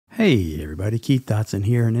Hey everybody, Keith Dotson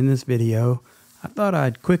here, and in this video, I thought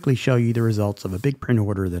I'd quickly show you the results of a big print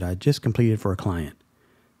order that I just completed for a client.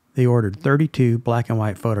 They ordered 32 black and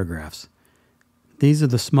white photographs. These are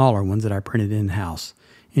the smaller ones that I printed in-house.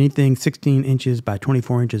 Anything 16 inches by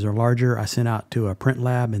 24 inches or larger, I sent out to a print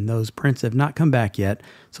lab, and those prints have not come back yet,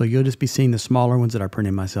 so you'll just be seeing the smaller ones that I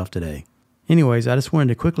printed myself today. Anyways, I just wanted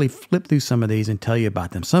to quickly flip through some of these and tell you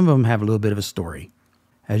about them. Some of them have a little bit of a story.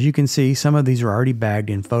 As you can see, some of these are already bagged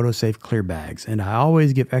in photo-safe clear bags, and I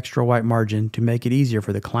always give extra white margin to make it easier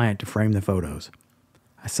for the client to frame the photos.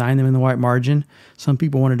 I sign them in the white margin. Some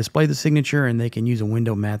people want to display the signature, and they can use a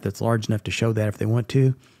window mat that's large enough to show that if they want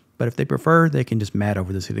to, but if they prefer, they can just mat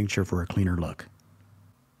over the signature for a cleaner look.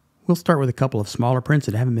 We'll start with a couple of smaller prints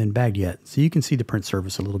that haven't been bagged yet, so you can see the print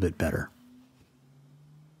surface a little bit better.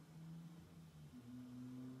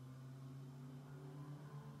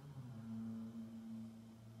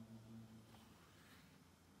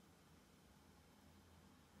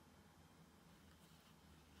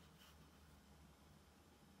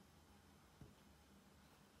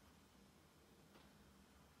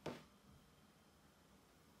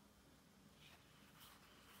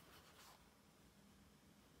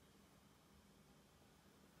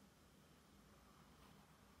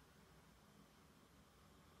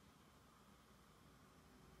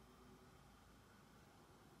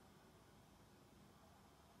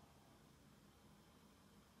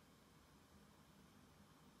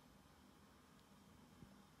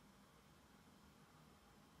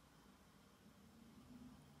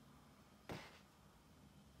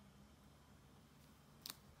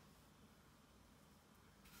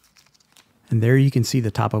 And there you can see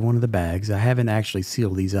the top of one of the bags. I haven't actually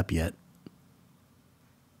sealed these up yet.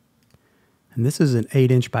 And this is an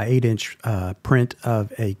 8-inch by 8-inch print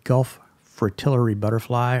of a Gulf fritillary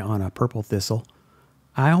butterfly on a purple thistle.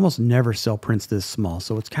 I almost never sell prints this small,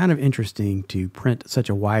 so it's kind of interesting to print such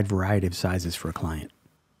a wide variety of sizes for a client.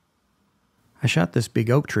 I shot this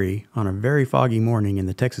big oak tree on a very foggy morning in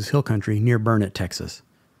the Texas Hill Country near Burnet, Texas.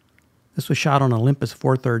 This was shot on Olympus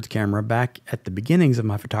 4/3 camera back at the beginnings of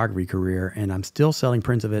my photography career, and I'm still selling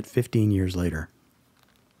prints of it 15 years later.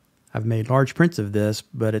 I've made large prints of this,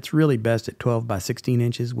 but it's really best at 12 by 16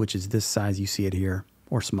 inches, which is this size you see it here,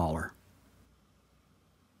 or smaller.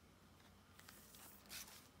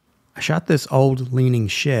 I shot this old leaning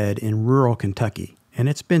shed in rural Kentucky, and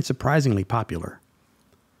it's been surprisingly popular.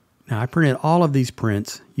 Now, I printed all of these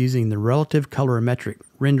prints using the relative colorimetric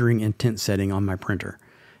rendering intent setting on my printer.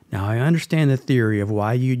 Now, I understand the theory of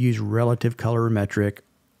why you'd use relative colorimetric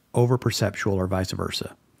over perceptual or vice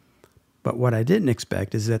versa. But what I didn't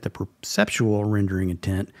expect is that the perceptual rendering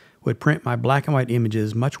intent would print my black and white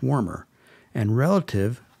images much warmer, and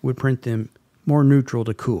relative would print them more neutral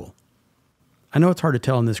to cool. I know it's hard to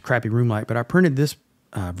tell in this crappy room light, but I printed this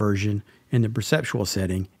version in the perceptual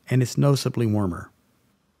setting, and it's noticeably warmer.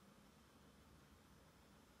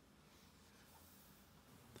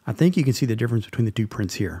 I think you can see the difference between the two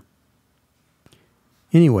prints here.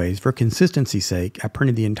 Anyways, for consistency's sake, I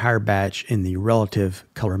printed the entire batch in the relative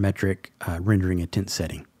colorimetric rendering intent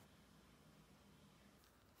setting.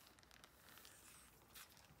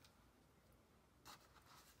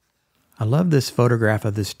 I love this photograph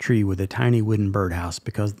of this tree with a tiny wooden birdhouse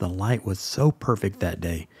because the light was so perfect that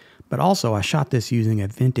day. But also, I shot this using a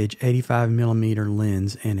vintage 85mm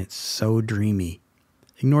lens, and it's so dreamy.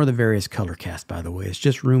 Ignore the various color cast, by the way. It's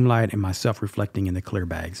just room light and myself reflecting in the clear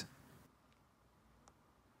bags.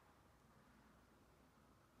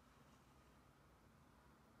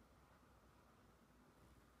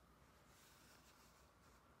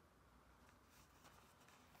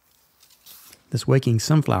 This waking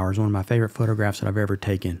sunflower is one of my favorite photographs that I've ever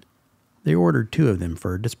taken. They ordered 2 of them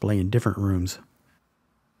for display in different rooms.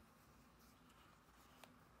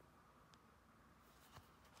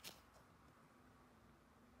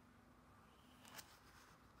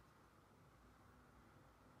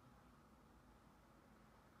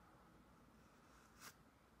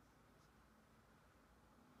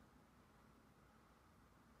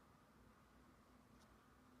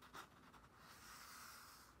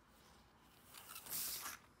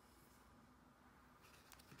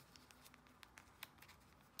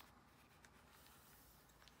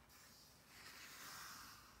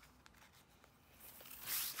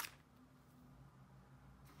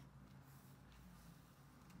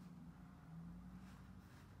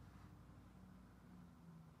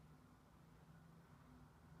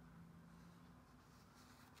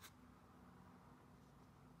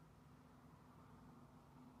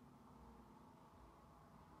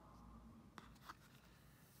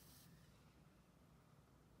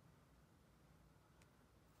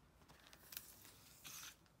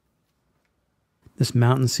 This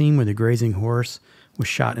mountain scene with a grazing horse was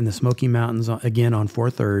shot in the Smoky Mountains again on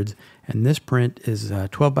 4/3, and this print is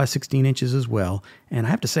 12 by 16 inches as well. And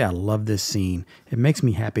I have to say, I love this scene. It makes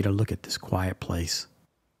me happy to look at this quiet place.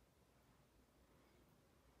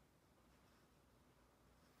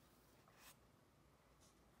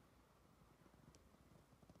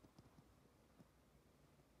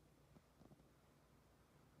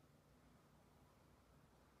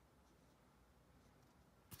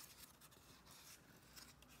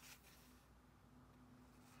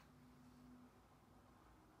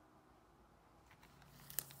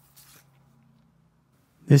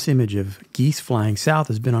 This image of geese flying south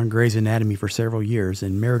has been on Grey's Anatomy for several years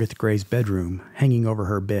in Meredith Grey's bedroom, hanging over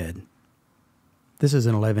her bed. This is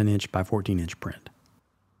an 11-inch by 14-inch print.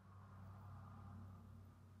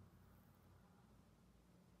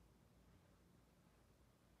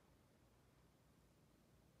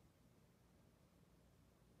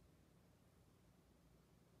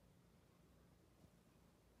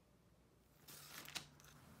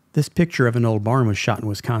 This picture of an old barn was shot in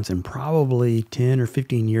Wisconsin probably 10 or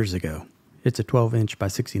 15 years ago. It's a 12-inch by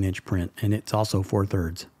 16-inch print, and it's also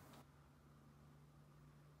 4/3.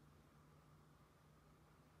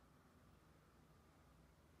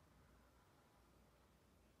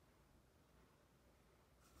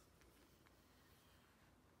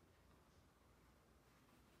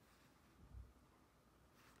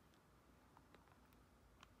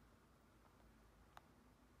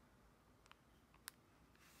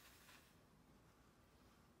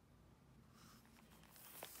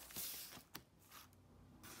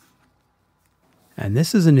 And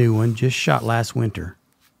this is a new one, just shot last winter.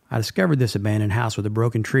 I discovered this abandoned house with a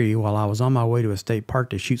broken tree while I was on my way to a state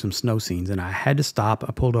park to shoot some snow scenes, and I had to stop.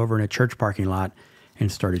 I pulled over in a church parking lot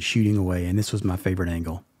and started shooting away, and this was my favorite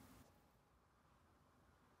angle.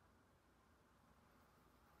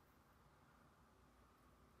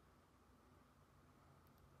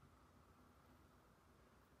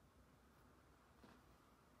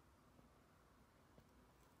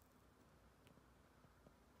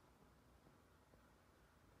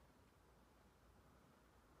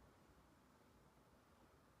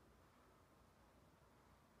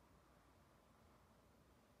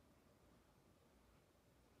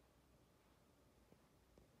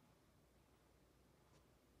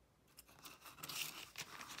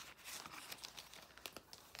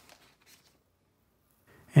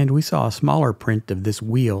 And we saw a smaller print of this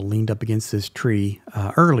wheel leaned up against this tree.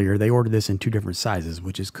 Earlier, they ordered this in 2 different sizes,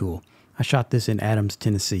 which is cool. I shot this in Adams,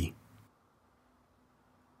 Tennessee.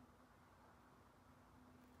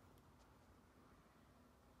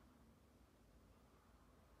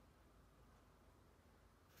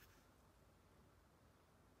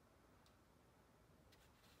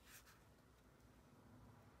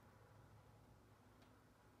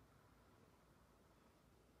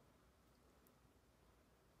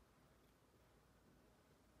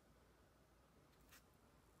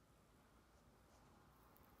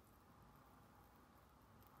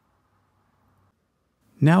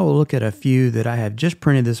 Now we'll look at a few that I have just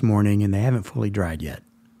printed this morning and they haven't fully dried yet.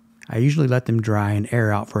 I usually let them dry and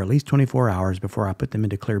air out for at least 24 hours before I put them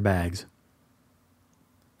into clear bags.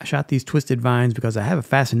 I shot these twisted vines because I have a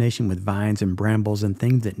fascination with vines and brambles and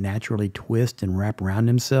things that naturally twist and wrap around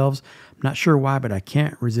themselves. I'm not sure why, but I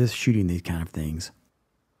can't resist shooting these kind of things.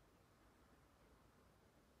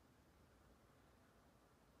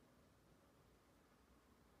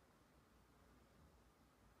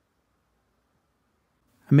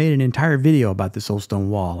 I made an entire video about this old stone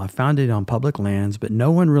wall. I found it on public lands, but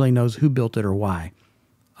no one really knows who built it or why.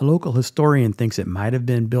 A local historian thinks it might have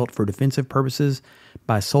been built for defensive purposes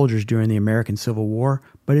by soldiers during the American Civil War,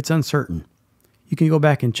 but it's uncertain. You can go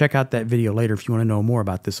back and check out that video later if you want to know more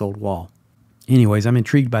about this old wall. Anyways, I'm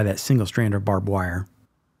intrigued by that single strand of barbed wire.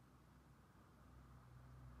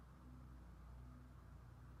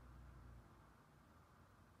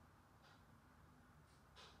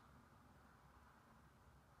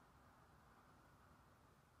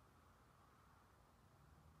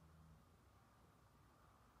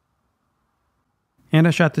 And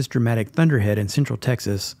I shot this dramatic thunderhead in Central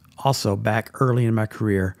Texas, also back early in my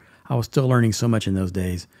career. I was still learning so much in those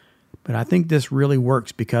days. But I think this really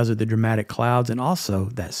works because of the dramatic clouds and also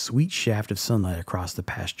that sweet shaft of sunlight across the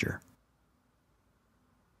pasture.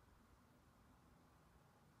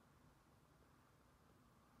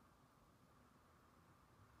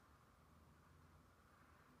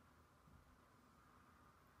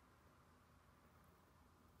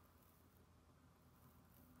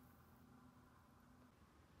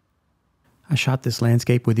 I shot this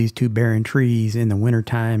landscape with these 2 barren trees in the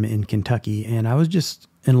wintertime in Kentucky, and I was just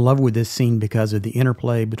In love with this scene because of the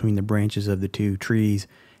interplay between the branches of the two trees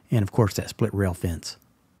and, of course, that split rail fence.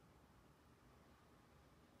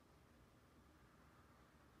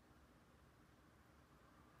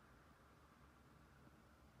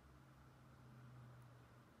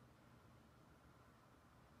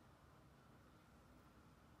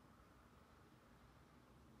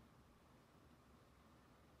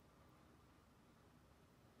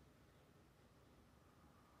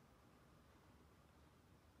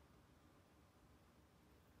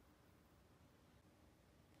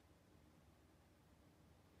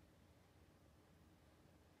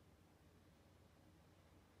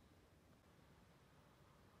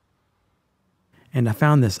 And I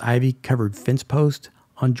found this ivy-covered fence post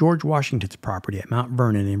on George Washington's property at Mount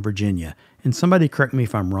Vernon in Virginia. And somebody correct me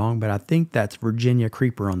if I'm wrong, but I think that's Virginia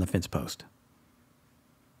creeper on the fence post.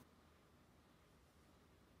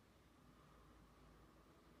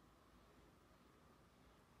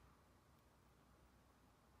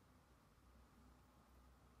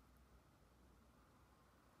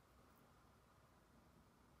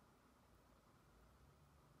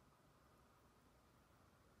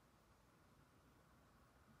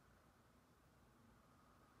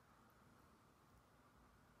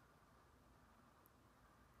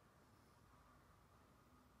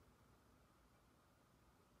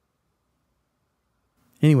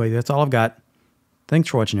 Anyway, that's all I've got. Thanks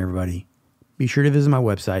for watching, everybody. Be sure to visit my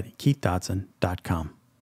website, keithdotson.com.